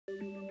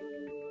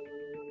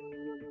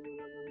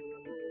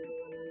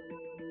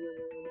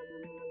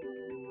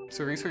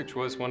So research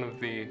was one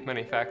of the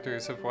many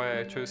factors of why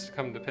I chose to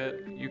come to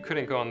Pitt. You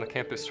couldn't go on the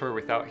campus tour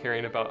without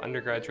hearing about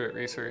undergraduate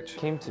research.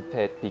 I came to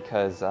Pitt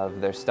because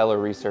of their stellar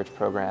research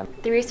program.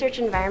 The research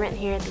environment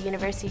here at the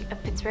University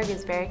of Pittsburgh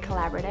is very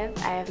collaborative.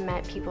 I have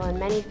met people in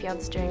many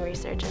fields doing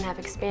research and have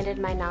expanded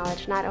my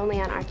knowledge not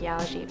only on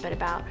archaeology but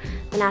about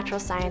the natural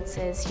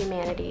sciences,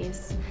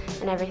 humanities,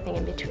 and everything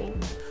in between.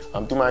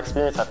 Through my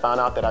experience, I found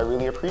out that I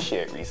really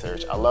appreciate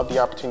research. I love the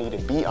opportunity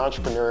to be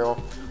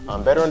entrepreneurial,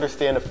 better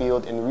understand the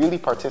field, and really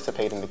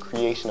participate in the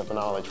creation of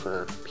knowledge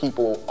for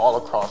people all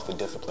across the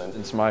discipline.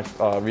 It's my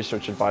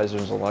research advisor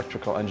is an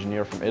electrical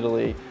engineer from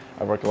Italy.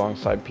 I work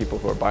alongside people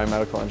who are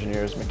biomedical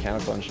engineers,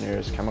 mechanical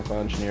engineers, chemical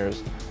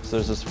engineers. So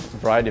there's this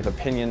variety of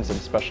opinions and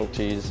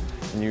specialties,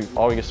 and you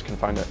always can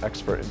find an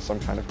expert in some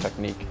kind of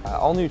technique.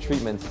 All new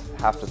treatments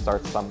have to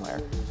start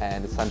somewhere,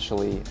 and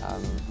essentially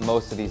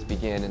most of these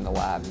begin in the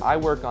lab. I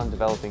work on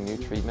developing new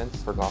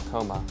treatments for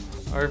glaucoma.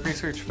 Our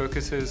research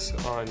focuses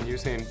on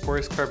using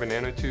porous carbon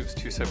nanotubes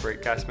to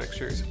separate gas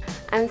mixtures.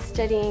 I'm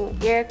studying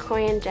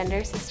Iroquoian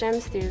gender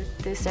systems through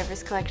the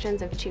surface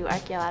collections of 2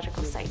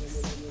 archaeological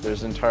sites.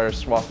 There's an entire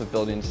swath of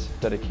buildings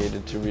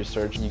dedicated to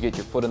research. You get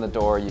your foot in the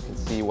door, you can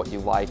see what you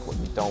like, what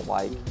you don't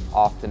like.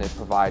 Often it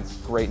provides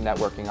great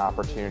networking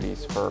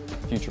opportunities for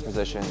future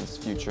positions,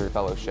 future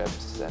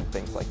fellowships, and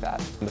things like that.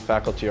 And the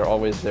faculty are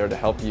always there to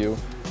help you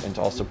and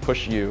to also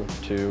push you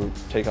to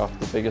take off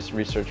the biggest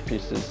research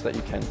pieces that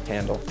you can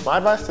handle. My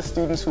advice to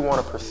students who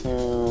want to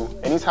pursue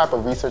any type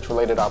of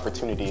research-related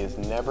opportunity is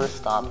never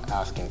stop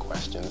asking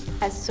questions.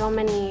 Has so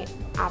many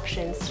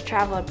options to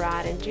travel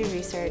abroad and do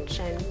research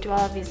and do all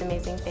of these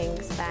amazing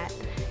things that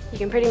you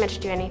can pretty much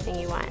do anything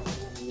you want.